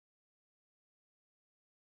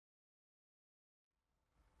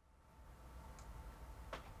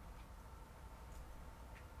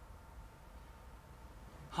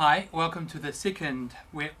Hi, welcome to the second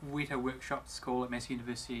Weta Workshop School at Massey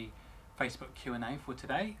University Facebook Q&A for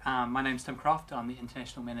today. My name is Tim Croft. I'm the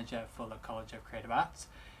International Manager for the College of Creative Arts,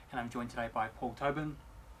 and I'm joined today by Paul Tobin,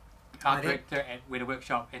 Art Director at Weta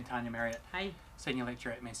Workshop, and Tanya Marriott, Senior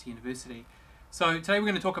Lecturer at Massey University. So today we're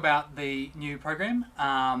going to talk about the new program,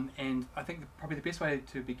 and I think probably the best way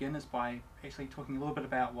to begin is by actually talking a little bit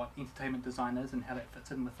about what entertainment design is and how that fits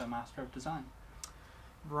in with the Master of Design.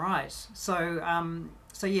 Right. So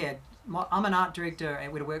yeah, I'm an art director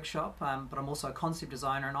at Weta Workshop, but I'm also a concept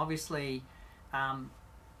designer, and obviously,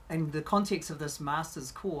 in the context of this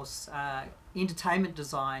master's course, entertainment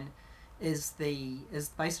design is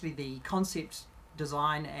basically the concept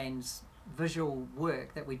design and visual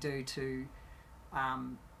work that we do to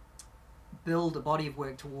build a body of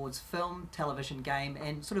work towards film, television, game,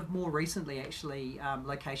 and sort of more recently actually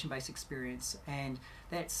location-based experience, and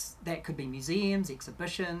that could be museums,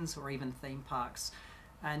 exhibitions, or even theme parks,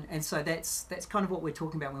 and so that's kind of what we're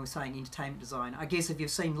talking about when we're saying entertainment design. I guess if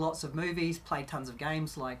you've seen lots of movies, played tons of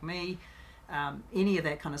games like me, any of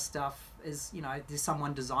that kind of stuff is, you know, there's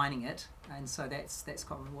someone designing it, and so that's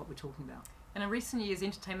kind of what we're talking about. And in recent years,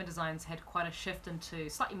 entertainment design's had quite a shift into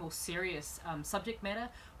slightly more serious subject matter,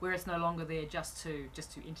 where it's no longer there just to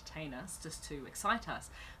entertain us, just to excite us,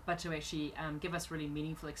 but to actually give us really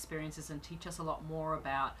meaningful experiences and teach us a lot more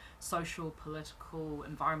about social, political,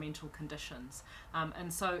 environmental conditions.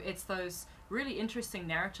 And so it's those really interesting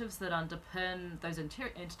narratives that underpin those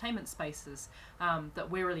entertainment spaces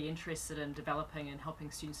that we're really interested in developing and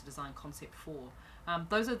helping students to design concept for.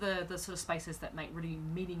 Those are the sort of spaces that make really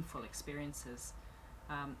meaningful experiences.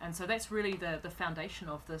 And so that's really the foundation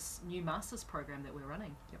of this new master's program that we're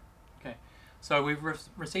running. Yep. Okay, so we've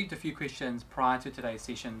received a few questions prior to today's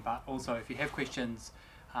session, but also if you have questions,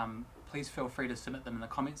 please feel free to submit them in the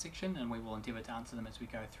comment section, and we will endeavour to answer them as we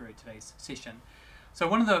go through today's session. So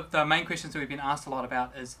one of the main questions that we've been asked a lot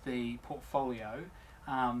about is the portfolio,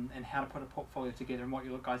 and how to put a portfolio together and what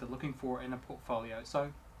you guys are looking for in a portfolio.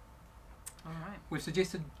 So all right, we've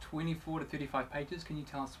suggested 24 to 35 pages. Can you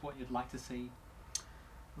tell us what you'd like to see?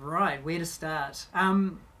 Right, where to start?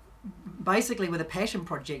 Basically, with a passion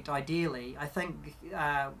project, ideally, I think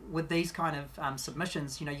with these kind of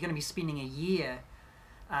submissions, you know, you're going to be spending a year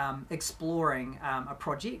exploring a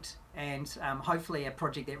project, and hopefully a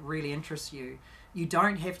project that really interests you. You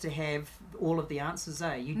don't have to have all of the answers,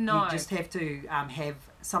 You just have to have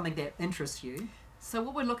something that interests you. So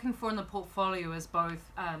what we're looking for in the portfolio is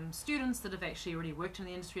both students that have actually already worked in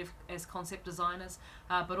the industry as concept designers,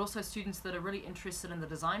 but also students that are really interested in the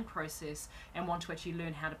design process and want to actually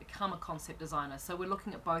learn how to become a concept designer. So we're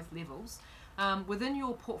looking at both levels. Within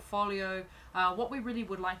your portfolio, what we really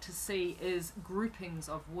would like to see is groupings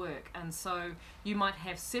of work, and so you might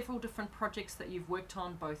have several different projects that you've worked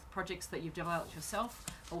on, both projects that you've developed yourself,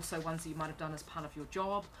 also ones that you might have done as part of your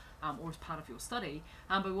job or as part of your study,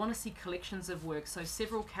 but we want to see collections of work, so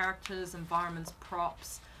several characters, environments,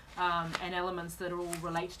 props, and elements that all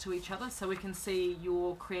relate to each other, so we can see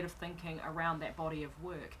your creative thinking around that body of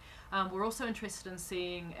work. We're also interested in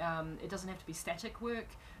seeing, it doesn't have to be static work,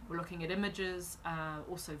 we're looking at images,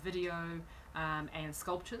 also video, and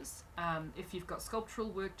sculptures. If you've got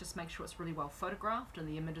sculptural work, just make sure it's really well photographed and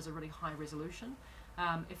the images are really high resolution.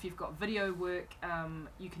 If you've got video work,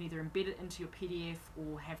 you can either embed it into your PDF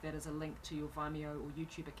or have that as a link to your Vimeo or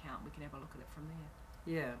YouTube account. We can have a look at it from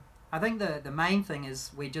there. Yeah, I think the main thing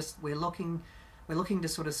is we're looking to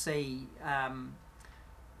sort of see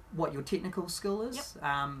what your technical skill is.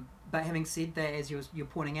 Yep. But having said that, as you're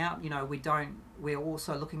pointing out, you know, we're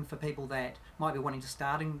also looking for people that might be wanting to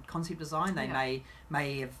start in concept design. They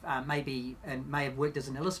may have worked as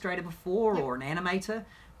an illustrator before, or an animator,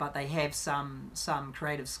 but they have some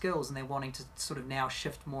creative skills and they're wanting to sort of now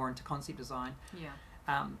shift more into concept design. Yeah.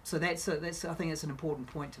 So that's I think that's an important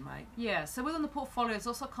point to make. Yeah, so within the portfolio there's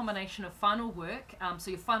also a combination of final work, so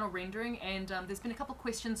your final rendering, and there's been a couple of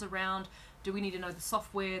questions around, do we need to know the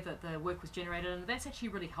software that the work was generated, and that's actually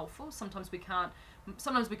really helpful. Sometimes we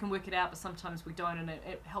can work it out, but sometimes we don't, and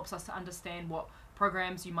it helps us to understand what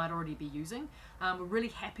programs you might already be using. We're really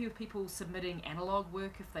happy with people submitting analog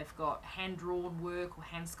work if they've got hand-drawn work or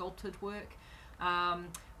hand-sculpted work.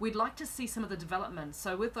 We'd like to see some of the development.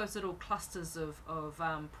 So with those little clusters of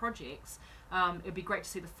projects, it'd be great to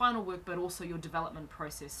see the final work, but also your development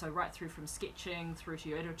process. So right through from sketching through to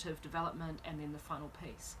your iterative development and then the final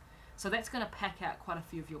piece. So that's going to pack out quite a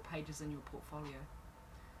few of your pages in your portfolio.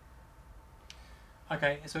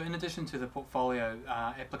 Okay, so in addition to the portfolio,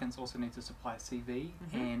 applicants also need to supply a CV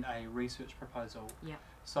and a research proposal. Yeah.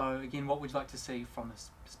 So again, what would you like to see from the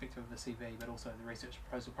perspective of the CV, but also the research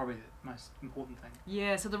proposal, probably the most important thing?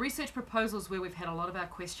 Yeah, so the research proposal is where we've had a lot of our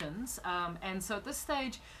questions. And so at this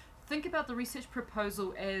stage, think about the research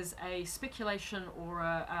proposal as a speculation or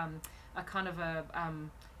a kind of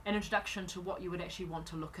an introduction to what you would actually want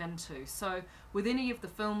to look into. So with any of the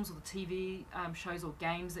films or the TV shows or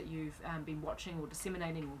games that you've been watching or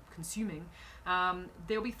disseminating or consuming,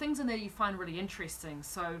 there'll be things in there you find really interesting.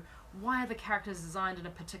 So why are the characters designed in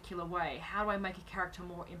a particular way? How do I make a character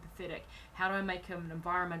more empathetic? How do I make an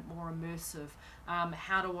environment more immersive?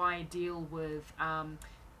 How do I deal with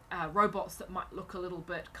robots that might look a little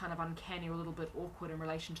bit kind of uncanny or a little bit awkward in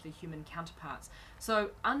relation to their human counterparts?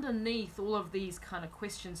 So underneath all of these kind of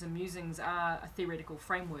questions and musings are a theoretical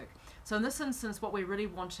framework. So in this instance, what we're really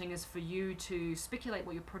wanting is for you to speculate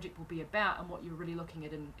what your project will be about and what you're really looking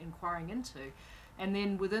at and inquiring into. And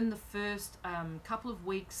then within the first couple of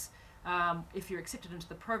weeks, if you're accepted into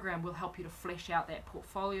the program, we'll help you to flesh out that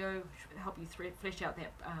portfolio, help you flesh out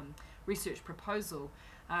that research proposal,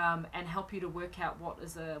 and help you to work out what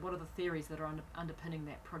are the theories that are underpinning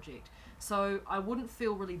that project. So I wouldn't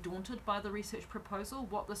feel really daunted by the research proposal.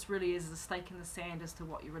 What this really is a stake in the sand as to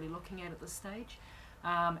what you're really looking at this stage.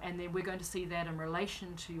 And then we're going to see that in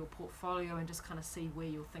relation to your portfolio and just kind of see where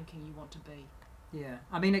you're thinking you want to be. Yeah,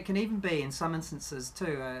 I mean, it can even be in some instances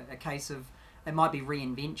too a case of, it might be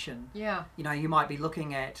reinvention. Yeah. You know, you might be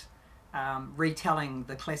looking at retelling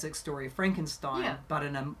the classic story of Frankenstein, but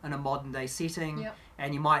in a modern day setting,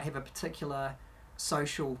 and you might have a particular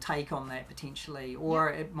social take on that potentially, or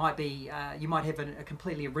it might be you might have a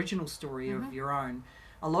completely original story of your own.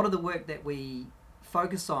 A lot of the work that we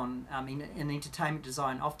focus on in entertainment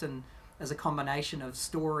design often is a combination of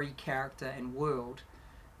story, character, and world.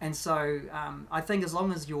 And so I think as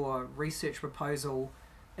long as your research proposal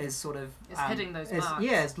is sort of hitting those marks.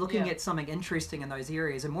 Is looking at something interesting in those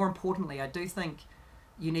areas, and more importantly, I do think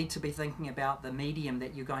you need to be thinking about the medium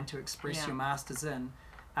that you're going to express your masters in.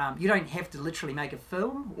 You don't have to literally make a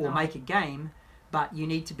film or make a game, but you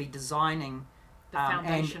need to be designing the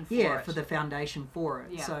foundation for the foundation for it.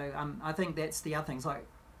 Yeah. So I think that's the other things.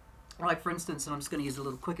 Like for instance, and I'm just going to use a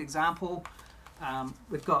little quick example.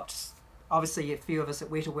 We've got obviously a few of us at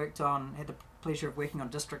Weta had the pleasure of working on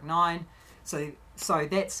District 9. So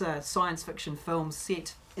that's a science fiction film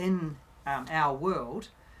set in our world,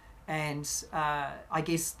 and I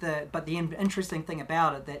guess the interesting thing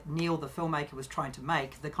about it that Neil the filmmaker was trying to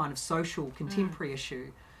make, the kind of social contemporary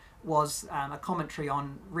issue, was a commentary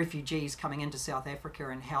on refugees coming into South Africa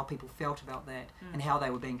and how people felt about that and how they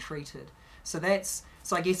were being treated. So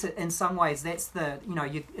I guess in some ways that's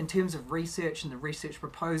in terms of research and the research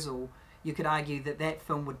proposal, you could argue that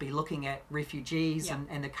film would be looking at refugees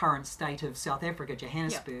and the current state of South Africa,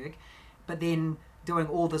 Johannesburg, but then doing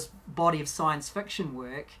all this body of science fiction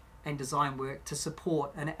work and design work to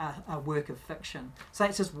support a work of fiction. So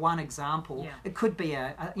that's just one example. Yeah. It could be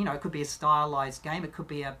it could be a stylized game. It could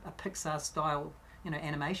be a Pixar style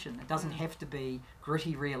animation. It doesn't have to be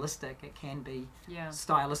gritty realistic. It can be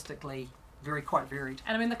stylistically quite varied.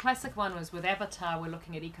 And I mean, the classic one was with Avatar. We're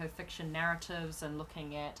looking at eco-fiction narratives and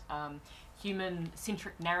looking at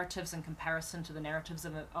human-centric narratives in comparison to the narratives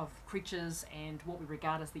of creatures and what we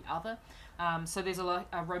regard as the other. So there's a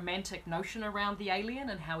romantic notion around the alien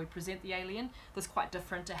and how we present the alien that's quite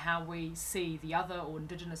different to how we see the other or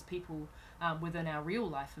indigenous people within our real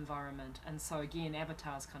life environment. And so again,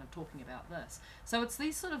 Avatar's kind of talking about this. So it's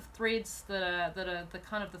these sort of threads that are the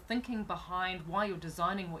kind of the thinking behind why you're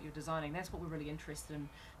designing what you're designing. That's what we're really interested in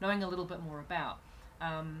knowing a little bit more about.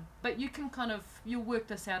 But you can you'll work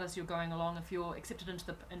this out as you're going along. If you're accepted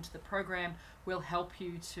into the program, we'll help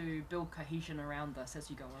you to build cohesion around this as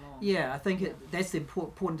you go along. Yeah, I think that's the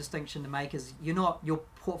important distinction to make, is your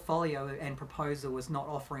portfolio and proposal is not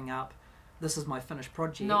offering up, this is my finished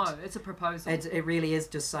project. No, it's a proposal. It really is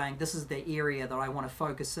just saying, this is the area that I want to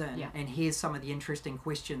focus in, and here's some of the interesting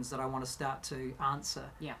questions that I want to start to answer.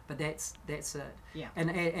 Yeah. But that's it. Yeah.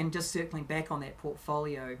 And just circling back on that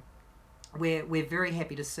portfolio, we're very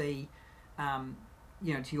happy to see,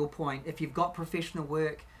 to your point, if you've got professional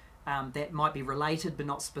work that might be related but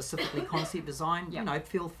not specifically concept design,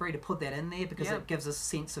 feel free to put that in there, because it gives us a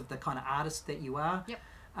sense of the kind of artist that you are. Yep.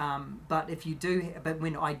 But if you do,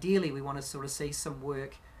 when ideally we want to sort of see some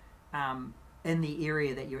work in the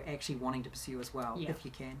area that you're actually wanting to pursue as well, if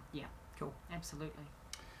you can. Yeah. Cool. Absolutely.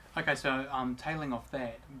 Okay, so tailing off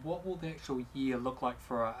that, what will the actual year look like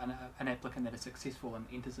for an applicant that is successful and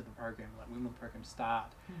enters in the program? Like, when will the program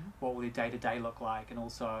start? What will their day-to-day look like? And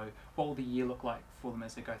also, what will the year look like for them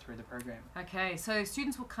as they go through the program? Okay, so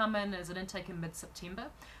students will come in as an intake in mid-September.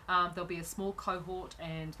 There'll be a small cohort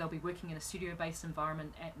and they'll be working in a studio-based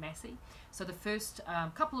environment at Massey. So the first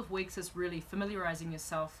couple of weeks is really familiarising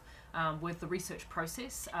yourself with the research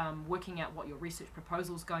process, working out what your research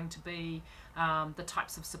proposal is going to be, the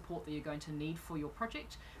types of support that you're going to need for your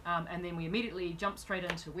project, and then we immediately jump straight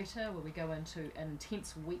into Weta, where we go into an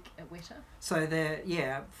intense week at Weta. So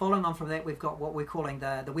following on from that, we've got what we're calling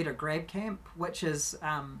the Weta Grab Camp, which is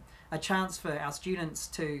a chance for our students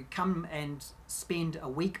to come and spend a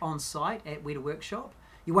week on site at Weta Workshop.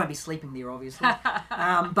 You won't be sleeping there, obviously,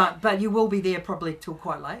 but you will be there probably till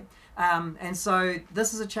quite late. And so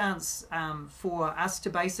this is a chance for us to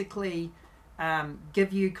basically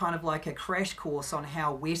give you kind of like a crash course on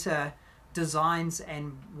how Weta designs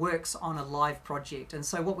and works on a live project. And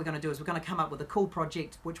so what we're going to do is we're going to come up with a cool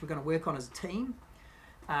project which we're going to work on as a team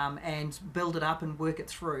and build it up and work it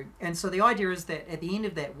through. And so the idea is that at the end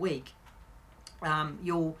of that week,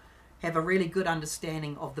 you'll have a really good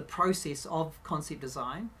understanding of the process of concept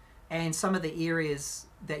design and some of the areas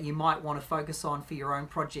that you might want to focus on for your own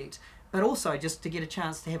project, but also just to get a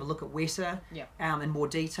chance to have a look at Weta in more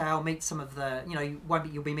detail, meet some of the,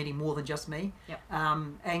 you'll be meeting more than just me,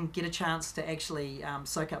 and get a chance to actually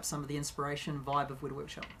soak up some of the inspiration vibe of Weta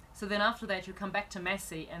Workshop. So then after that you'll come back to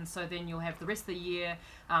Massey, and so then you'll have the rest of the year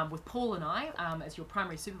with Paul and I as your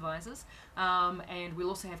primary supervisors, and we'll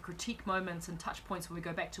also have critique moments and touch points where we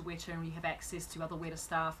go back to Weta and we have access to other Weta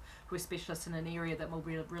staff who are specialists in an area that will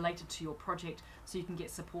be related to your project, so you can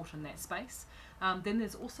get support in that space. Then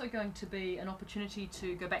there's also going to be an opportunity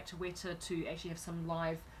to go back to Weta to actually have some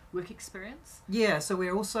live work experience. Yeah, so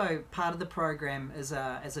we're also part of the program as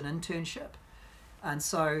an internship, and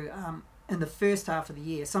so in the first half of the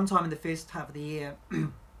year, sometime in the first half of the year,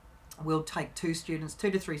 we'll take 2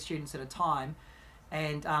 to 3 students at a time,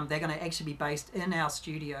 and they're going to actually be based in our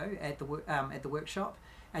studio at the workshop,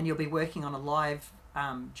 and you'll be working on a live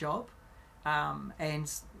job, and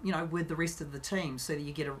with the rest of the team, so that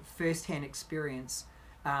you get a first-hand experience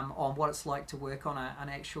on what it's like to work on an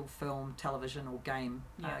actual film, television, or game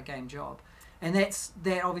job, and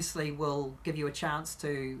that obviously will give you a chance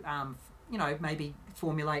to maybe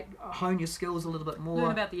hone your skills a little bit more.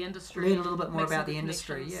 Learn about the industry. Learn a little bit more about the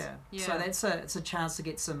industry, So it's a chance to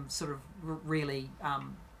get some sort of really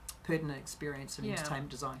pertinent experience in entertainment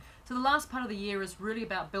design. So the last part of the year is really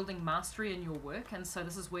about building mastery in your work, and so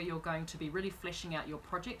this is where you're going to be really fleshing out your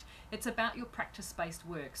project. It's about your practice-based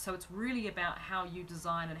work, so it's really about how you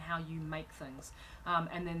design and how you make things.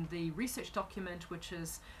 And then the research document, which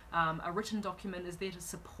is a written document, is there to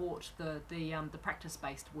support the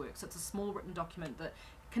practice-based work. So it's a small written document that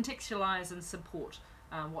contextualize and support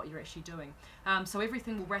what you're actually doing. So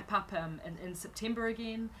everything will wrap up in September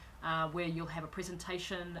again, where you'll have a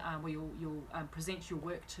presentation where you'll present your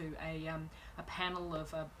work to a panel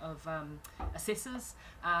of assessors,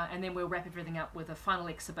 and then we'll wrap everything up with a final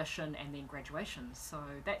exhibition and then graduation. So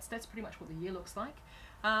that's pretty much what the year looks like.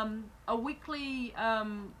 A weekly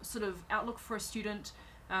sort of outlook for a student.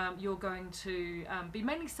 You're going to be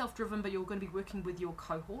mainly self-driven, but you're going to be working with your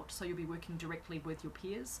cohort, so you'll be working directly with your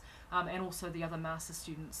peers and also the other master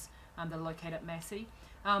students that are located at Massey.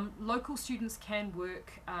 Local students can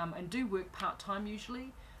work and do work part-time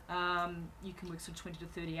usually. You can work sort of 20 to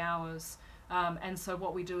 30 hours, and so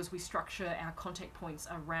what we do is we structure our contact points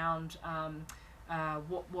around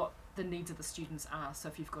what the needs of the students are. So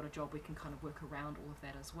if you've got a job, we can kind of work around all of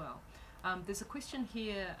that as well. There's a question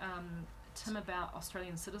here, Tim, about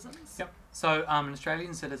Australian citizens. Yep. So an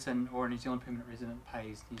Australian citizen or a New Zealand permanent resident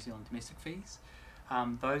pays New Zealand domestic fees.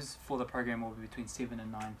 Those for the program will be between $7,000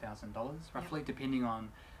 and $9,000 roughly, depending on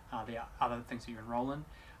the other things that you enrol in.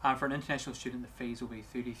 For an international student, the fees will be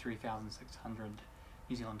 $33,600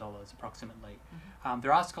 New Zealand dollars approximately.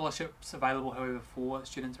 There are scholarships available, however, for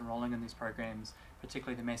students enrolling in these programs,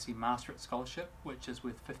 particularly the Massey Masterate Scholarship, which is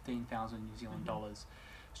worth $15,000 New Zealand dollars.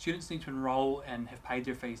 Students need to enrol and have paid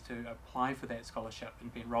their fees to apply for that scholarship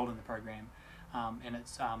and be enrolled in the program, and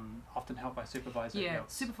it's often helped by supervisors. Yeah,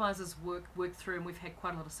 supervisors work through, and we've had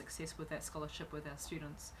quite a lot of success with that scholarship with our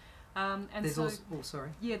students. And there's so,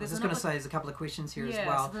 sorry. Yeah, I was just going to say there's a couple of questions here as well.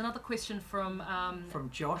 Yeah, so another question from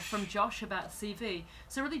Josh. From Josh about CV.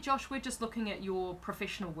 So really, Josh, we're just looking at your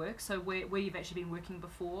professional work, so where you've actually been working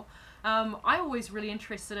before. I'm always really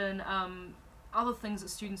interested in other things that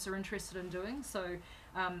students are interested in doing. So,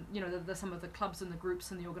 you know, there's some of the clubs and the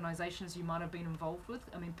groups and the organisations you might have been involved with.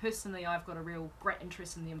 I mean, personally, I've got a real great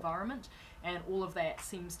interest in the environment, and all of that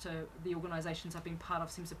the organisations I've been part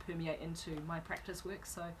of seems to permeate into my practice work.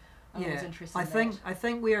 So I'm always interested in that. I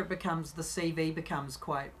think where the CV becomes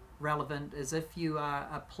quite relevant is if you are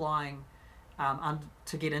applying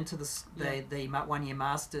to get into the 1 year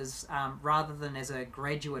masters, rather than as a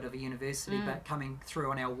graduate of a university, but coming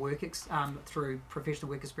through on our through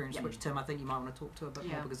professional work experience, which Tim, I think you might want to talk to a bit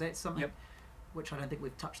more, because that's something which I don't think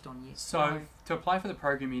we've touched on yet. So to apply for the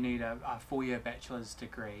program, you need a 4-year bachelor's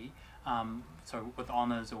degree, so with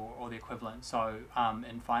honours or the equivalent. So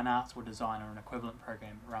in fine arts or design or an equivalent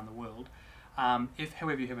program around the world. If,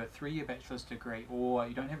 however, you have a 3-year bachelor's degree, or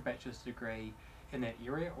you don't have a bachelor's degree in that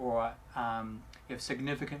area, or you have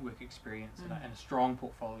significant work experience and a strong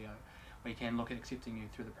portfolio, we can look at accepting you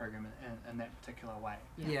through the program in that particular way.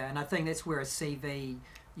 Yeah, and I think that's where a CV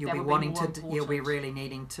you'll be really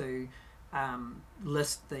needing to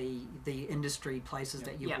list the industry places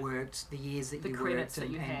that you've worked, the years that you worked,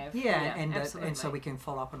 and so we can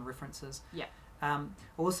follow up on references.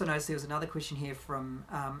 Also noticed there was another question here from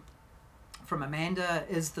Amanda.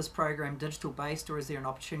 Is this program digital based, or is there an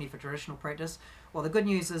opportunity for traditional practice? Well, the good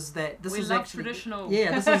news is that this is actually traditional.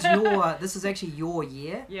 Yeah, this is actually your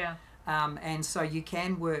year. Yeah. And so you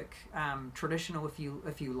can work traditional if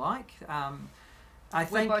you like.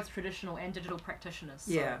 We're both traditional and digital practitioners.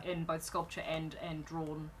 So in both sculpture and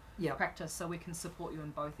drawn practice, so we can support you in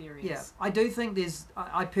both areas. Yeah, I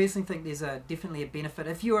personally think there's definitely a benefit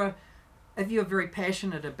if you're very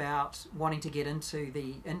passionate about wanting to get into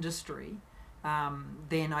the industry.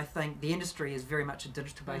 Then I think the industry is very much a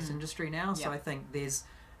digital-based industry now. So I think there's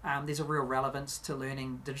a real relevance to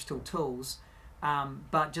learning digital tools.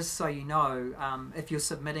 But just so you know, if you're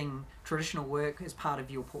submitting traditional work as part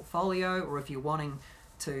of your portfolio, or if you're wanting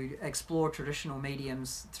to explore traditional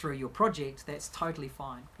mediums through your project, that's totally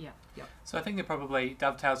fine. So I think it probably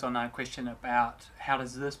dovetails on a question about how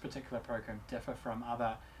does this particular program differ from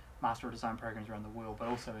other Master of Design programs around the world, but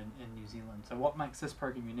also in New Zealand. So what makes this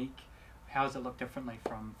program unique? How does it look differently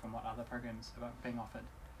from what other programs are being offered?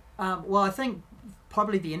 Well, I think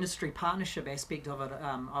probably the industry partnership aspect of it,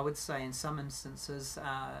 I would say in some instances,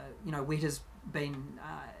 Weta's been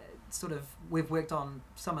we've worked on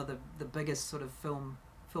some of the biggest sort of film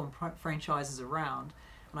franchises around,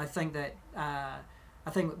 and I think that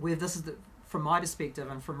from my perspective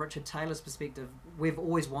and from Richard Taylor's perspective, we've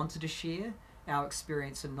always wanted to share our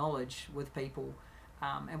experience and knowledge with people.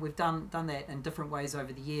 And we've done that in different ways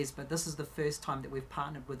over the years, but this is the first time that we've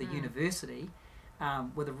partnered with a university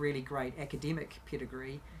with a really great academic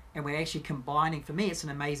pedigree, and we're actually combining. For me, it's an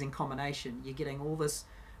amazing combination. You're getting all this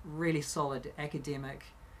really solid academic,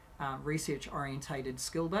 research-orientated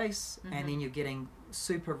skill base, and then you're getting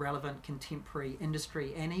super relevant contemporary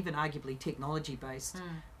industry and even arguably technology-based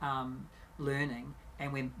learning.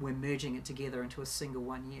 And we're merging it together into a single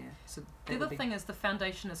 1 year. So the other thing is the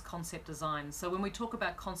foundation is concept design. So when we talk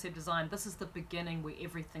about concept design, this is the beginning where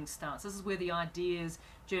everything starts. This is where the ideas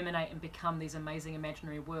germinate and become these amazing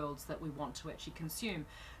imaginary worlds that we want to actually consume.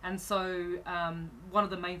 And so one of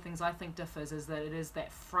the main things I think differs is that it is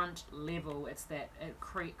that front level. It's that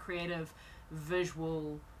creative,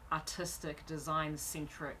 visual, artistic,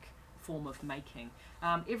 design-centric form of making.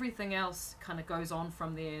 Everything else kind of goes on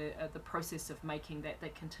from there, the process of making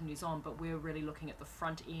that continues on, but we're really looking at the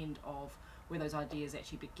front end of where those ideas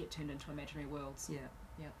actually get turned into imaginary worlds. Yeah.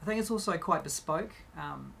 I think it's also quite bespoke.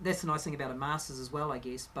 That's the nice thing about a master's as well, I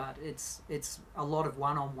guess, but it's a lot of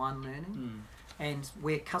one-on-one learning, and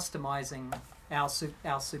we're customizing our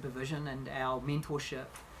supervision and our mentorship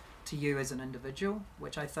to you as an individual,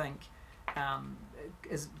 which I think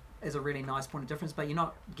is a really nice point of difference. But you're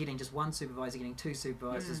not getting just one supervisor, you're getting two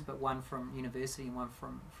supervisors, but one from university and one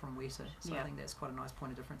from Weta. So I think that's quite a nice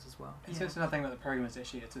point of difference as well. And so that's another thing about the program is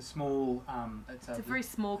actually it's a small, it's a very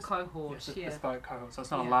small cohort. It's a bespoke cohort, so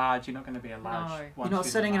it's not a large. You're not going to be a large. You're not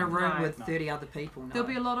sitting in a room with 30 other people. There'll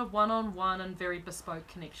be a lot of one-on-one and very bespoke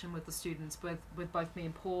connection with the students, with both me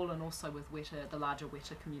and Paul, and also with Weta, the larger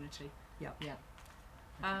Weta community.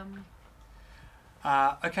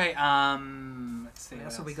 Okay, let's see.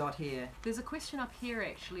 That's what we got here. There's a question up here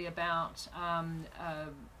actually about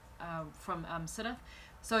from Siddha.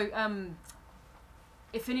 So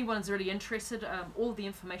if anyone's really interested, all the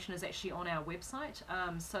information is actually on our website.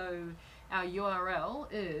 So our URL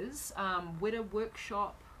is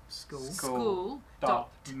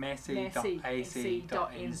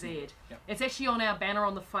wetaworkshopschool.massey.ac.nz. Yep. It's actually on our banner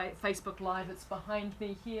on the Facebook Live. It's behind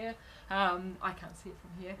me here. I can't see it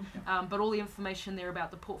from here. But all the information there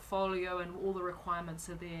about the portfolio and all the requirements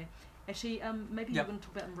are there. Actually, maybe you're going to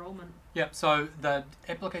talk about enrolment. Yep, so the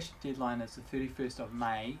application deadline is the 31st of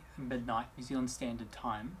May, midnight, New Zealand Standard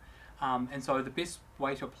Time. And so the best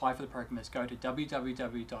way to apply for the program is go to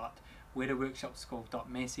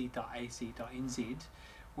wetaworkshopschool.massey.ac.nz,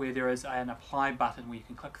 where there is an apply button where you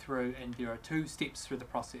can click through, and there are 2 steps through the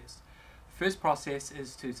process. The first process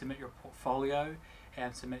is to submit your portfolio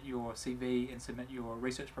and submit your CV and submit your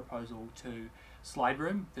research proposal to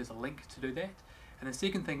SlideRoom. There's a link to do that. And the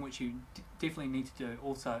second thing which you definitely need to do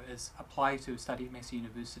also is apply to study at Massey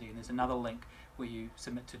University, and there's another link where you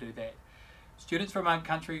submit to do that. Students from our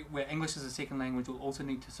country where English is a second language will also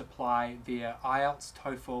need to supply their IELTS,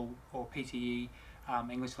 TOEFL or PTE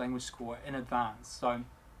English language score in advance. So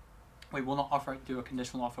we will not do a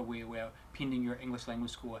conditional offer where we're pending your English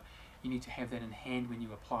language score. You need to have that in hand when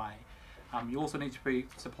you apply. You also need to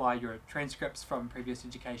supply your transcripts from previous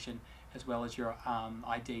education, as well as your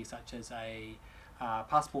ID, such as a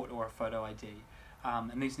passport or a photo ID,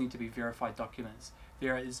 and these need to be verified documents.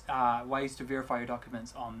 There is ways to verify your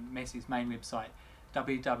documents on Massey's main website,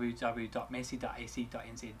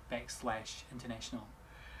 www.massey.ac.nz/international.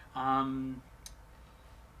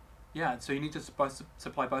 So you need to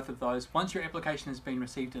supply both of those. Once your application has been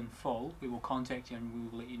received in full, we will contact you and we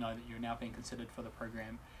will let you know that you're now being considered for the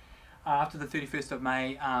program. After the 31st of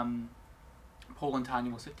May, Paul and Tanya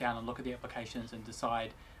will sit down and look at the applications and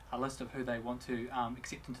decide a list of who they want to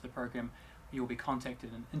accept into the program. You'll be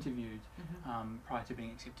contacted and interviewed prior to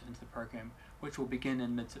being accepted into the program, which will begin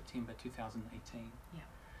in mid-September 2018. Yeah.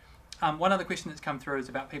 One other question that's come through is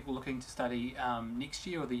about people looking to study next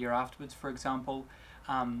year or the year afterwards, for example.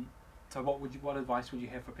 So what advice would you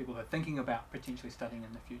have for people who are thinking about potentially studying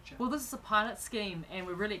in the future? Well, this is a pilot scheme and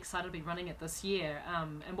we're really excited to be running it this year,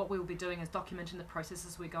 and what we'll be doing is documenting the process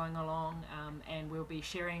as we're going along, and we'll be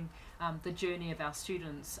sharing the journey of our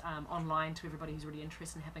students online to everybody who's really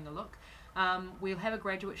interested in having a look. We'll have a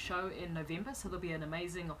graduate show in November, so there'll be an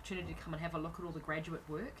amazing opportunity to come and have a look at all the graduate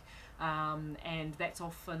work, and that's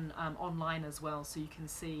often online as well, so you can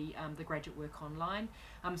see the graduate work online.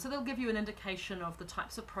 So they'll give you an indication of the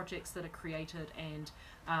types of projects that are created and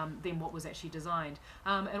then what was actually designed.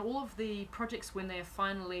 And all of the projects, when they're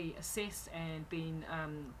finally assessed and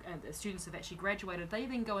and the students have actually graduated, they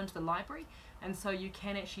then go into the library, and so you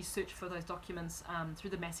can actually search for those documents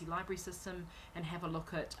through the Massey library system and have a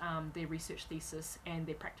look at their research thesis and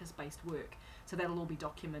their practice-based work. So that'll all be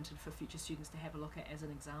documented for future students to have a look at as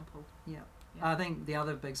an example. Yeah. I think the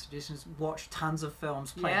other big suggestion is watch tons of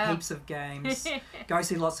films, play heaps of games, go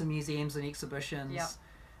see lots of museums and exhibitions,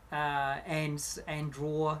 and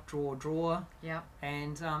draw,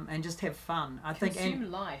 and just have fun. I think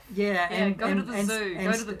life. And go to the zoo,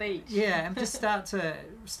 go to the beach. And just start to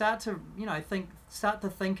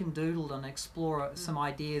think and doodle and explore some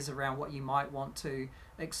ideas around what you might want to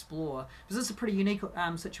explore. Because this is a pretty unique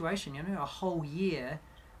situation. A whole year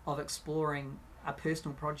of exploring a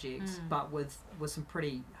personal project, but with some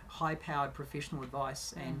pretty high-powered professional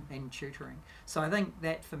advice and tutoring. So I think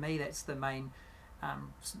that for me, that's the main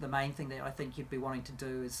thing that I think you'd be wanting to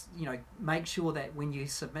do is make sure that when you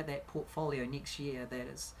submit that portfolio next year, that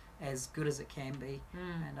is as good as it can be,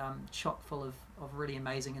 and chock full of really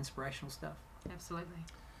amazing inspirational stuff. Absolutely.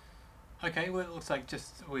 Okay, well it looks like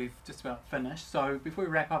we've just about finished. So before we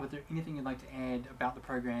wrap up, is there anything you'd like to add about the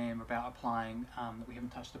program, about applying, that we haven't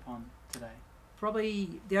touched upon today?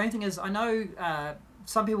 Probably the only thing is, I know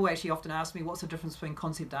some people actually often ask me what's the difference between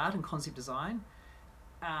concept art and concept design.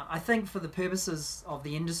 I think for the purposes of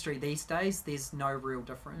the industry these days, there's no real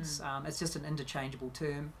difference. It's just an interchangeable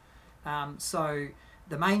term. So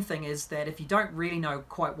the main thing is that if you don't really know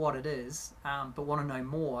quite what it is, but want to know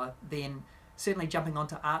more, then certainly jumping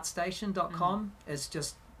onto artstation.com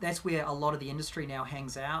is that's where a lot of the industry now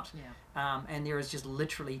hangs out. And there is just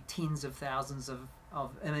literally tens of thousands of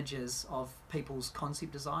images of people's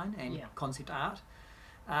concept design and concept art.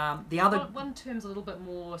 The other one term's a little bit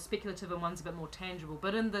more speculative and one's a bit more tangible,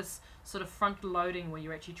 but in this sort of front loading where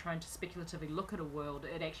you're actually trying to speculatively look at a world,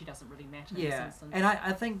 it actually doesn't really matter in this instance. And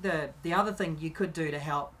I think the other thing you could do to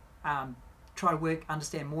help try to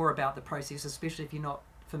understand more about the process, especially if you're not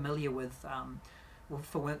familiar with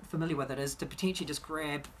it, is to potentially just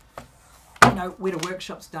grab. Weta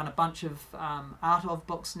Workshop's done a bunch of art of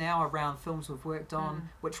books now around films we've worked on,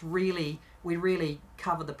 which we really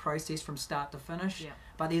cover the process from start to finish.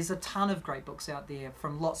 But there's a ton of great books out there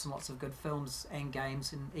from lots and lots of good films and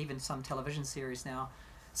games and even some television series now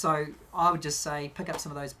So I would just say pick up some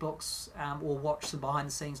of those books or watch some behind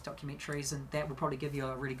the scenes documentaries, and that will probably give you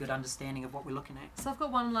a really good understanding of what we're looking at. So I've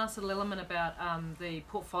got one last little element about the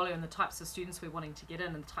portfolio and the types of students we're wanting to get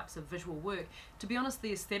in and the types of visual work. To be honest,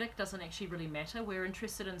 the aesthetic doesn't actually really matter. We're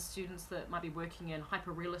interested in students that might be working in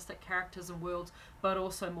hyper-realistic characters and worlds, but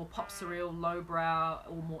also more pop surreal, lowbrow,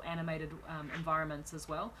 or more animated environments as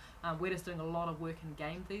well. We're just doing a lot of work in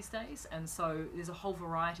game these days, and so there's a whole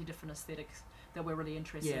variety of different aesthetics that we're really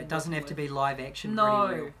interested in. Yeah, it doesn't have to be live action. No,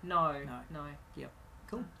 really real. no. Yep.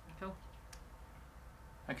 Cool. Cool.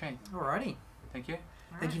 Okay, Alrighty. thank you.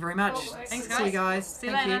 Thank you very much. Cool. Thanks, See you guys. guys. See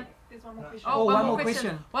you Thank later. you. There's one more question. Oh, one more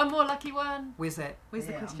question. One more lucky one. Where's that? Where's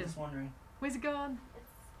the I'm question? just wondering. Where's it gone?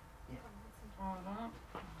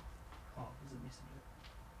 Oh, is it missing?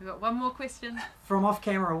 We've got one more question. From off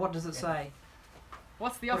camera, what does it say?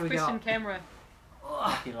 What's the What off do we question got? camera?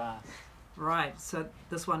 Lucky last. Right, so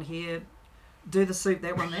this one here.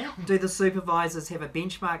 That one there. Do the supervisors have a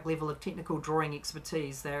benchmark level of technical drawing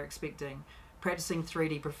expertise they're expecting? Practicing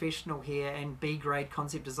 3D professional here and B grade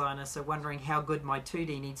concept designer, so wondering how good my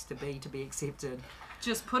 2D needs to be accepted.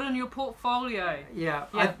 Just put in your portaudio. Yeah,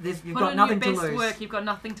 Yeah. you've Put got in nothing your to best lose. work. You've got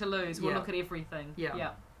nothing to lose. We'll Yeah. look at everything.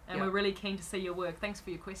 Yeah. And Yeah. we're really keen to see your work. Thanks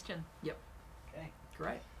for your question.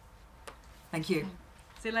 Great. Thank you.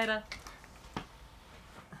 See you later.